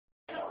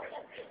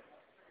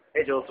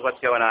Hey, Jules, what's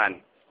going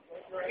on?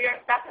 We are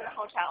stuck in a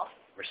hotel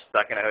We're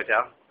stuck in a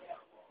hotel?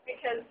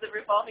 because the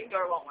revolving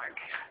door won't work.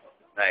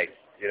 Nice.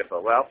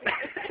 Beautiful. Well,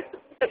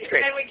 that's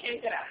great. And we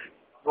can't get out.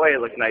 Boy, it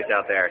looks nice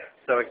out there.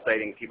 So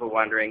exciting. People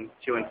wandering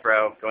to and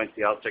fro, going to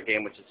the All-Star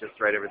game, which is just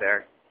right over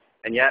there.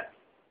 And yet,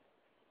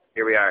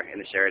 here we are in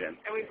the Sheraton.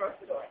 And we broke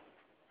the door.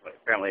 Well,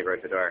 apparently it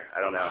broke the door.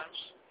 I don't know.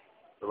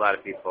 There's a lot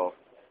of people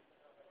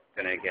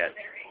going to get.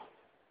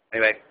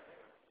 Anyway,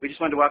 we just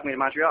wanted to welcome you to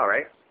Montreal,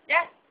 right?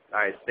 Yes. All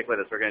right, stick with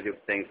us. We're going to do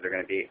things that are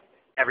going to be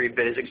every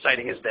bit as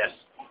exciting as this.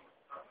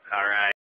 All right.